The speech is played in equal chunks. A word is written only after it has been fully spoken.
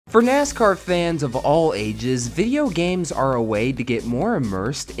For NASCAR fans of all ages, video games are a way to get more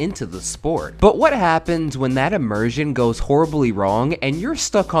immersed into the sport. But what happens when that immersion goes horribly wrong and you're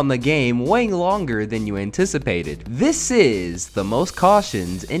stuck on the game way longer than you anticipated? This is the most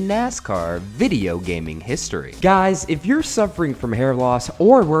cautions in NASCAR video gaming history. Guys, if you're suffering from hair loss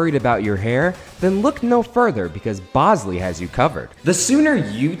or worried about your hair, then look no further because Bosley has you covered. The sooner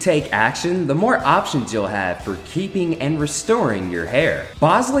you take action, the more options you'll have for keeping and restoring your hair.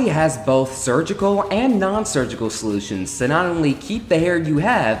 Bosley has both surgical and non-surgical solutions to not only keep the hair you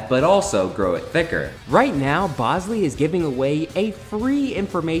have, but also grow it thicker. Right now, Bosley is giving away a free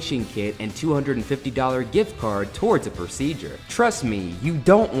information kit and $250 gift card towards a procedure. Trust me, you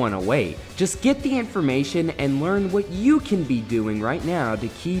don't want to wait. Just get the information and learn what you can be doing right now to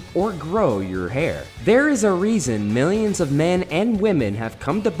keep or grow your hair. There is a reason millions of men and women have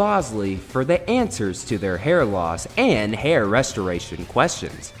come to Bosley for the answers to their hair loss and hair restoration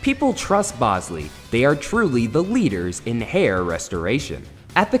questions. People trust Bosley. They are truly the leaders in hair restoration.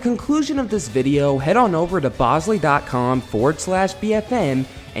 At the conclusion of this video, head on over to bosley.com/BFM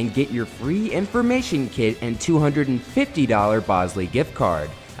and get your free information kit and $250 Bosley gift card.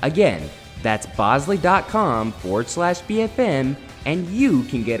 Again, that's bosley.com/BFM, and you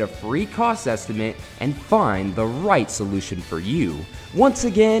can get a free cost estimate and find the right solution for you. Once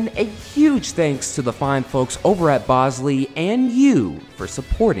again, a huge thanks to the fine folks over at Bosley and you for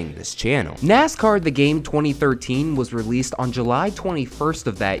supporting this channel. NASCAR The Game 2013 was released on July 21st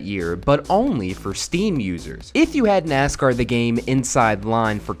of that year, but only for Steam users. If you had NASCAR The Game inside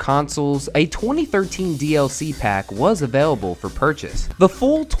line for consoles, a 2013 DLC pack was available for purchase. The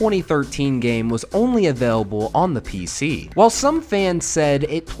full 2013 game was only available on the PC. While some fans said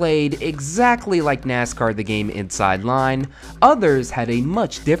it played exactly like NASCAR The Game inside line, others had a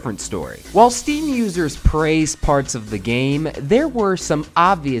much different story. While Steam users praised parts of the game, there were some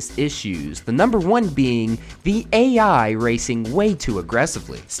obvious issues, the number one being the AI racing way too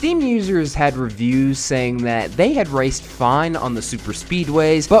aggressively. Steam users had reviews saying that they had raced fine on the super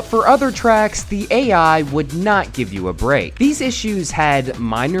speedways, but for other tracks, the AI would not give you a break. These issues had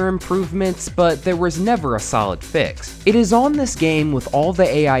minor improvements, but there was never a solid fix. It is on this game with all the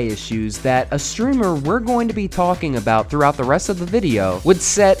AI issues that a streamer we're going to be talking about throughout the rest of the video would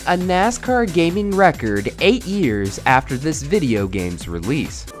set a NASCAR gaming record 8 years after this video game's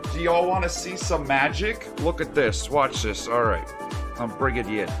release. Do y'all want to see some magic? Look at this. Watch this. All right. I'm bringing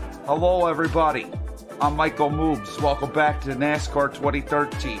you in. Hello, everybody. I'm Michael Mrucz. Welcome back to NASCAR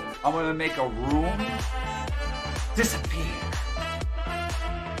 2013. I'm going to make a room disappear.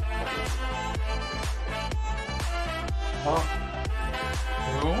 Huh?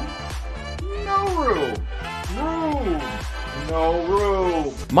 Room? No room. Room. No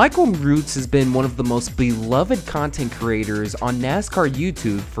room. Michael Mrucz has been one of the most beloved content creators on NASCAR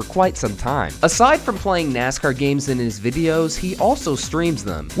YouTube for quite some time. Aside from playing NASCAR games in his videos, he also streams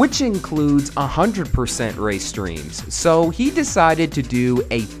them, which includes 100% race streams. So he decided to do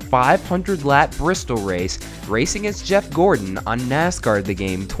a 500 lap Bristol race, racing as Jeff Gordon on NASCAR The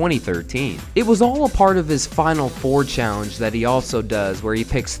Game 2013. It was all a part of his Final Four challenge that he also does, where he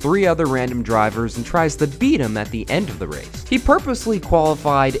picks 3 other random drivers and tries to beat them at the end of the race. He purposely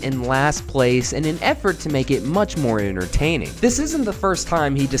qualified in last place in an effort to make it much more entertaining. This isn't the first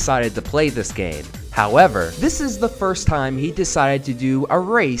time he decided to play this game. However, this is the first time he decided to do a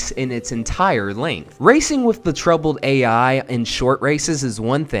race in its entire length. Racing with the troubled AI in short races is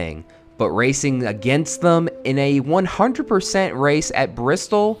one thing, but racing against them in a 100% race at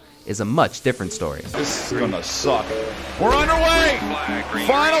Bristol is a much different story. This is gonna suck. We're underway!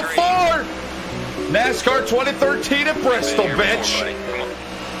 Final Four! NASCAR 2013 at Bristol, bitch!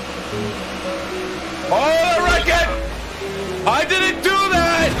 Oh, I reckon! I didn't do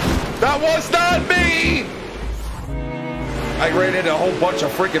that! That was not me! I ran into a whole bunch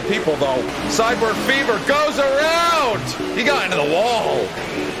of freaking people, though. Cyber Fever goes around! He got into the wall.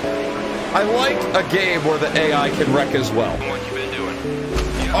 I like a game where the AI can wreck as well.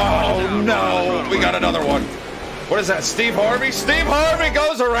 Oh, no! We got another one. What is that, Steve Harvey? Steve Harvey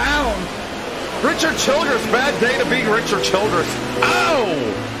goes around! Richard Childress, bad day to beat Richard Childress. Ow!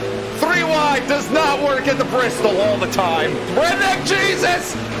 3 wide does not work at the Bristol all the time. Redneck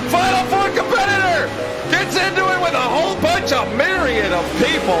Jesus, Final Four competitor, gets into it with a whole bunch of myriad of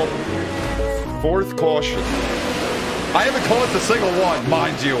people. 4th caution. I haven't caused a single one,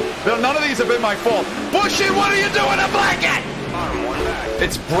 mind you. None of these have been my fault. Bushy, what are you doing to blanket?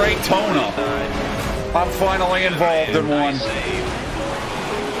 It's Braytona. I'm finally involved in one.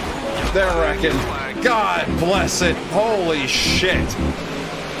 They're wrecking. God bless it. Holy shit.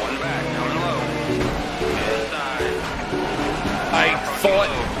 I thought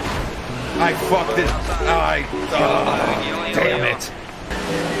I fucked it. Damn it.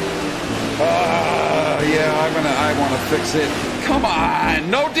 Yeah, I want to fix it. Come on.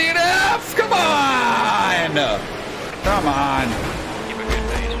 No DNF. Come on. Come on.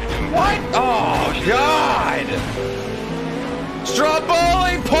 What? Oh, God.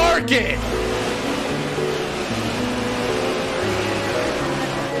 Stromboli, park it.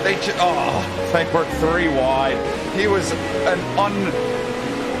 They were 3 wide. He was an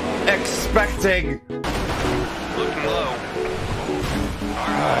unexpecting. Looking low.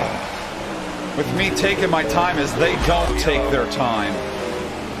 With me taking my time as they don't take their time.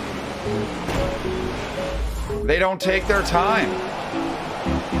 They don't take their time.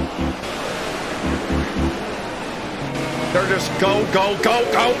 They're just go, go, go,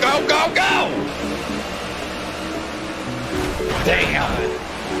 go, go, go, go! Damn!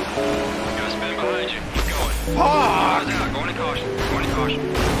 Gonna spin behind you. Keep going. Fuck! Going to caution. Going to caution.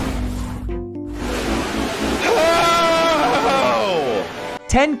 Oh!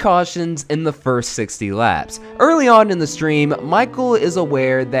 10 cautions in the first 60 laps. Early on in the stream, Michael is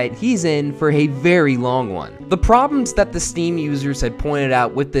aware that he's in for a very long one. The problems that the Steam users had pointed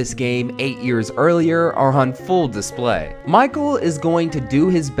out with this game 8 years earlier are on full display. Michael is going to do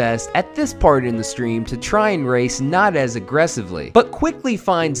his best at this part in the stream to try and race not as aggressively, but quickly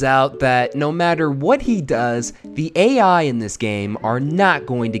finds out that no matter what he does, the AI in this game are not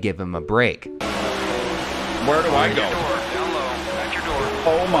going to give him a break. Where do I go?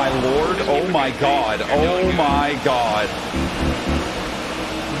 Oh my lord, oh my god, oh my god.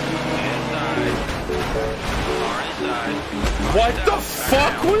 What the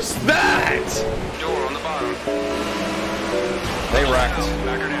fuck was that? Door on the bottom. They wrecked.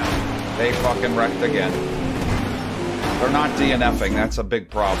 Back her down. They fucking wrecked again. They're not DNFing, that's a big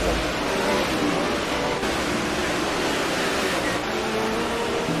problem.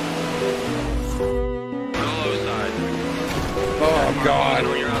 Oh god.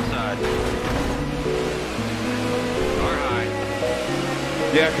 When you're outside. Or high.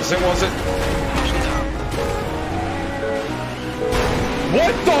 Yeah, because it wasn't.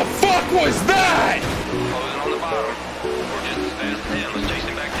 What the fuck was that? Closing on the bottom. We're just as fast as him. Let's chase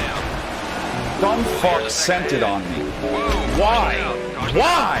him back down. Dumb fuck sent it on me. Whoa. Why?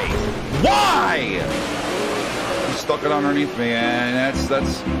 Why? Why? He stuck it underneath me, and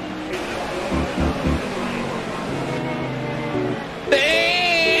that's.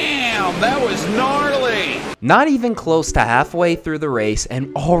 Damn, that was gnarly. Not even close to halfway through the race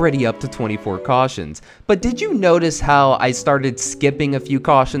and already up to 24 cautions. But did you notice how I started skipping a few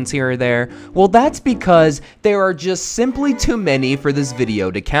cautions here or there? Well, that's because there are just simply too many for this video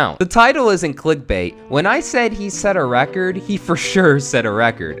to count. The title isn't clickbait. When I said he set a record, he for sure set a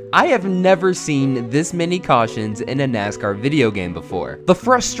record. I have never seen this many cautions in a NASCAR video game before. The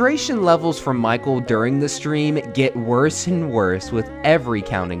frustration levels from Michael during the stream get worse and worse with every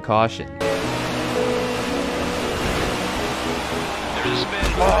counting caution.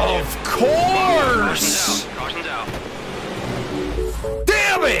 Of course! Caution's out.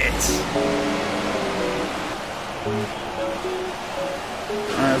 Damn it!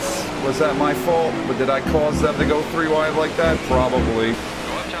 Was that my fault? But did I cause them to go 3 wide like that? Probably. Go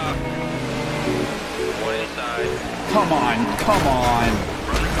up top. One inside. Come on, come on.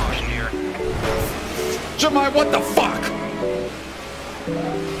 Run the caution here. Jemai, what the fuck?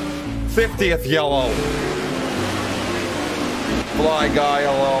 50th yellow. Fly guy,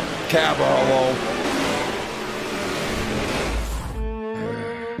 hello. Cabba, hello.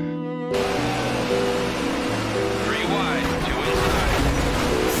 Three wide, 2 inside.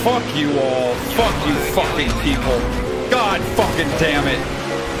 Fuck you all. Fuck you fucking people. God fucking damn it.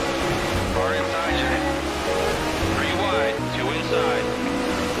 Car inside you. 3 wide, 2 inside.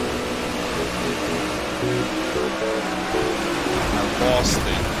 I lost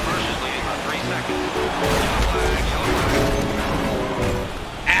it. First is leading by 3 seconds. Yellow flag, yellow flag.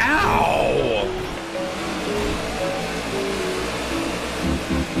 Ow!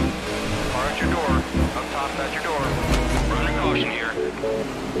 Car at your door. Up top at your door. Run a caution here.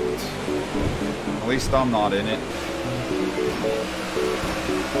 At least I'm not in it.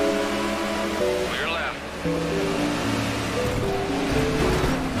 Clear left.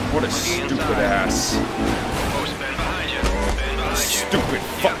 What a stupid ass. Oh, spin behind you. Spin behind you. Stupid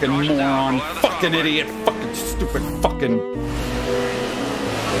fucking moron. Fucking idiot. Fucking stupid fucking.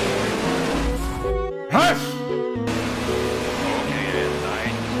 Hush! Okay, and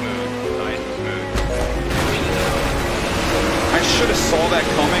nice and smooth. Nice and smooth. I should have saw that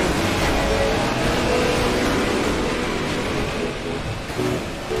coming.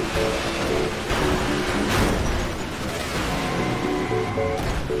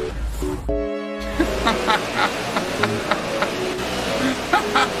 Here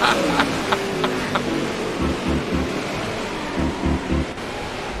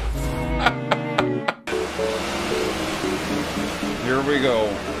we go.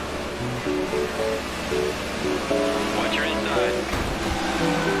 Watch your inside.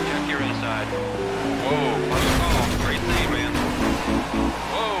 Check your inside. Whoa, close call. Great save, man.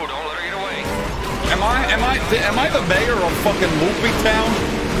 Whoa, don't let her get away. Am I the mayor of fucking Loopy Town?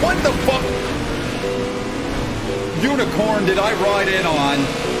 What the fuck unicorn did I ride in on?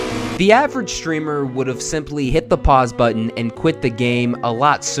 The average streamer would have simply hit the pause button and quit the game a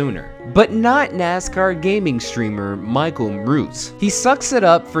lot sooner. But not NASCAR gaming streamer Michael Mrucz. He sucks it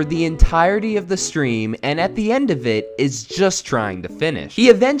up for the entirety of the stream and at the end of it is just trying to finish. He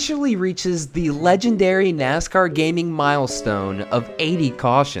eventually reaches the legendary NASCAR gaming milestone of 80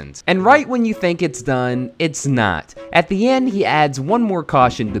 cautions. And right when you think it's done, it's not. At the end he adds one more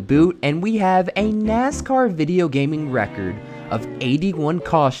caution to boot and we have a NASCAR video gaming record of 81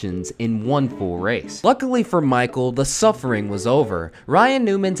 cautions in one full race. Luckily for Michael, the suffering was over. Ryan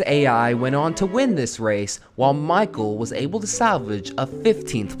Newman's AI went on to win this race, while Michael was able to salvage a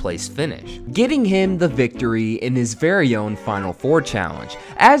 15th place finish, getting him the victory in his very own Final Four challenge.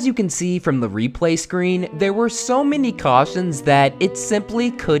 As you can see from the replay screen, there were so many cautions that it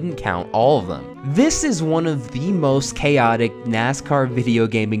simply couldn't count all of them. This is one of the most chaotic NASCAR video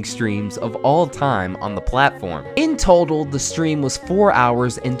gaming streams of all time on the platform. In total, the stream was 4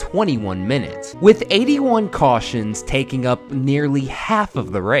 hours and 21 minutes, with 81 cautions taking up nearly half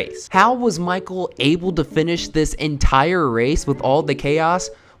of the race. How was Michael able to finish this entire race with all the chaos?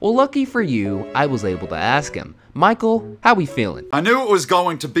 Well, lucky for you, I was able to ask him. Michael, how we feeling? I knew it was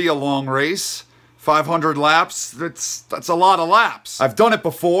going to be a long race. 500 laps, that's a lot of laps. I've done it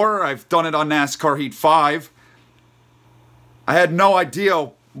before. I've done it on NASCAR Heat 5. I had no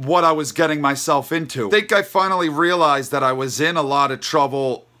idea what I was getting myself into. I think I finally realized that I was in a lot of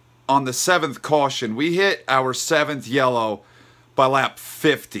trouble on the 7th caution. We hit our 7th yellow by lap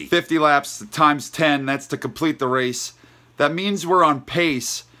 50. 50 laps times 10, that's to complete the race. That means we're on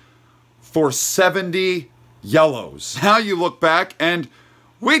pace for 70 yellows. Now you look back and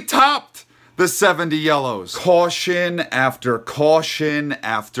we topped the 70 yellows. Caution after caution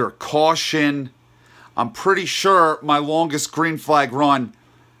after caution. I'm pretty sure my longest green flag run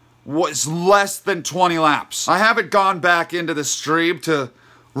was less than 20 laps. I haven't gone back into the stream to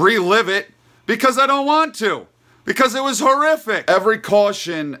relive it because I don't want to. Because it was horrific. Every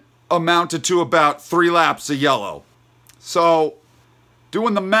caution amounted to about 3 laps of yellow. So,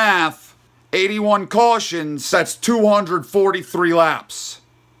 doing the math, 81 cautions, that's 243 laps.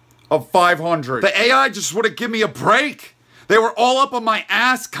 Of 500. The AI just wouldn't give me a break. They were all up on my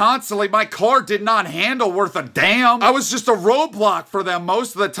ass constantly. My car did not handle worth a damn. I was just a roadblock for them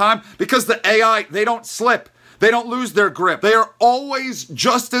most of the time because the AI, they don't slip. They don't lose their grip. They are always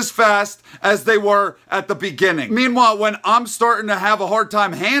just as fast as they were at the beginning. Meanwhile, when I'm starting to have a hard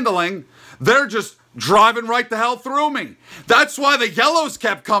time handling, they're just driving right the hell through me. That's why the yellows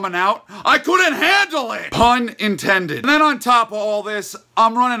kept coming out. I couldn't handle it. Pun intended. And then on top of all this,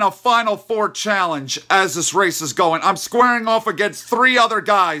 I'm running a Final Four challenge as this race is going. I'm squaring off against 3 other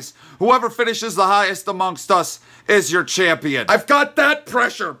guys. Whoever finishes the highest amongst us is your champion. I've got that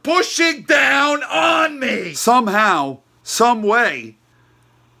pressure pushing down on me. Somehow, some way,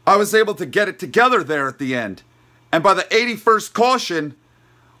 I was able to get it together there at the end. And by the 81st caution,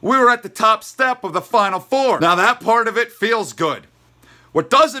 we were at the top step of the Final Four. Now that part of it feels good. What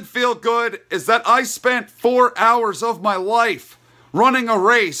doesn't feel good is that I spent 4 hours of my life running a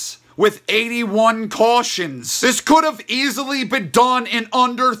race with 81 cautions. This could have easily been done in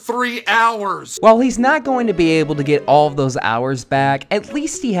under 3 hours. While he's not going to be able to get all of those hours back, at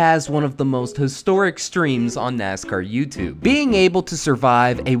least he has one of the most historic streams on NASCAR YouTube. Being able to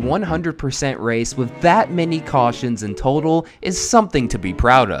survive a 100% race with that many cautions in total is something to be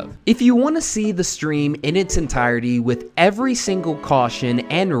proud of. If you want to see the stream in its entirety with every single caution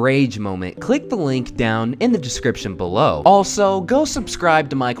and rage moment, click the link down in the description below. Also, go subscribe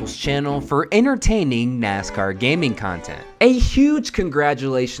to Michael's channel for entertaining NASCAR gaming content. A huge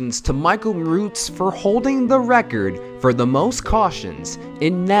congratulations to Michael Mrucz for holding the record for the most cautions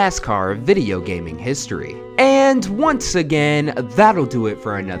in NASCAR video gaming history. And once again, that'll do it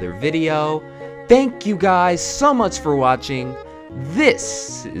for another video. Thank you guys so much for watching.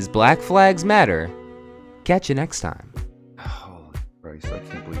 This is Black Flags Matter. Catch you next time. Holy Christ, I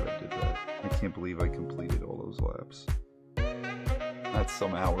can't believe I did that. I can't believe I completed all those laps. That's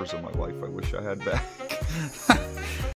some hours of my life I wish I had back.